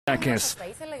Xydakis.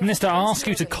 Minister, I ask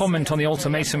you to comment on the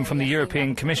ultimatum from the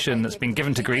European Commission that's been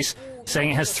given to Greece, saying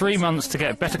it has 3 months to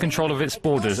get better control of its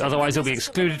borders, otherwise it will be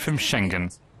excluded from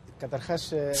Schengen.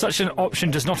 Such an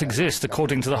option does not exist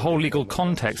according to the whole legal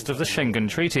context of the Schengen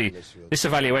Treaty. This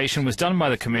evaluation was done by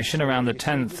the Commission around the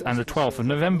 10th and the 12th of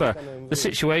November. The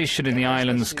situation in the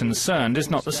islands concerned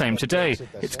is not the same today.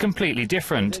 It's completely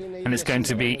different, and it's going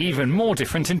to be even more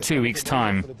different in 2 weeks'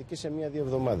 time.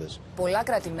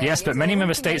 Yes, but many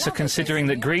member states are considering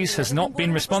that Greece has not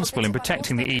been responsible in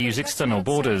protecting the EU's external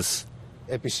borders.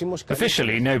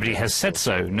 Officially, nobody has said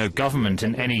so, no government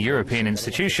in any European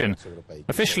institution.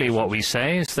 Officially, what we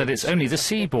say is that it's only the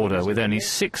sea border with only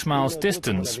 6 miles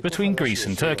distance between Greece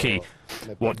and Turkey.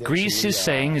 What Greece is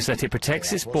saying is that it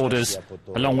protects its borders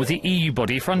along with the EU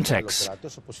body Frontex.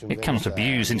 It cannot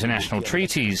abuse international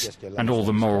treaties and all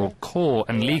the moral core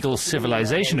and legal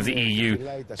civilization of the EU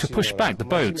to push back the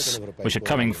boats, which are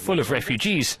coming full of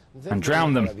refugees, and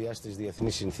drown them.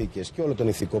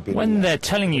 When they're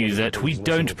telling you that we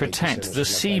don't protect the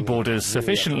sea borders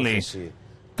sufficiently,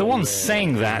 the ones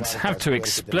saying that have to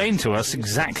explain to us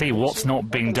exactly what's not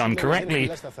being done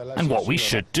correctly and what we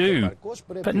should do.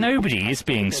 But nobody is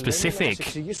being specific.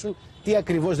 There's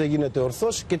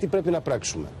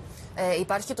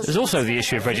also the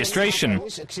issue of registration.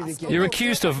 You're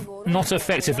accused of not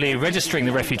effectively registering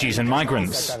the refugees and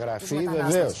migrants.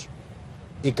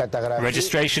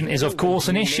 Registration is, of course,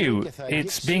 an issue.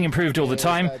 It's being improved all the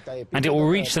time, and it will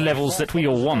reach the levels that we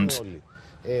all want.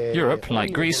 Europe,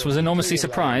 like Greece, was enormously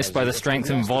surprised by the strength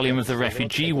and volume of the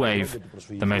refugee wave.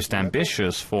 The most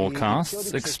ambitious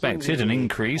forecasts expected an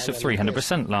increase of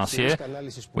 300% last year.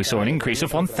 We saw an increase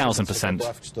of 1,000%.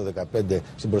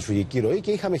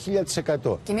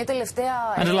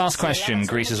 And a last question.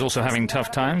 Greece is also having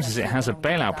tough times as it has a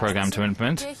bailout program to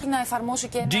implement.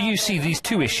 Do you see these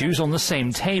two issues on the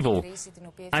same table?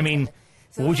 I mean,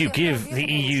 would you give the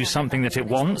EU something that it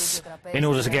wants in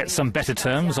order to get some better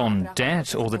terms on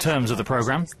debt or the terms of the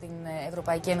program?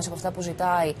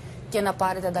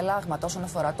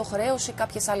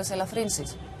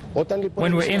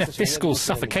 When we're in a fiscal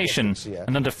suffocation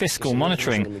and under fiscal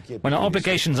monitoring, when our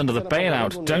obligations under the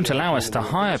bailout don't allow us to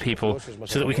hire people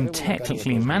so that we can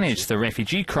technically manage the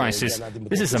refugee crisis,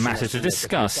 this is a matter to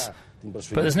discuss.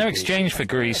 But there's no exchange for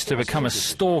Greece to become a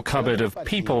store cupboard of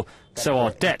people so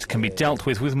our debt can be dealt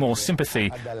with more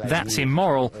sympathy. That's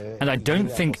immoral, and I don't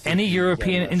think any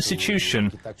European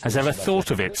institution has ever thought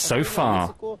of it so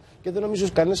far.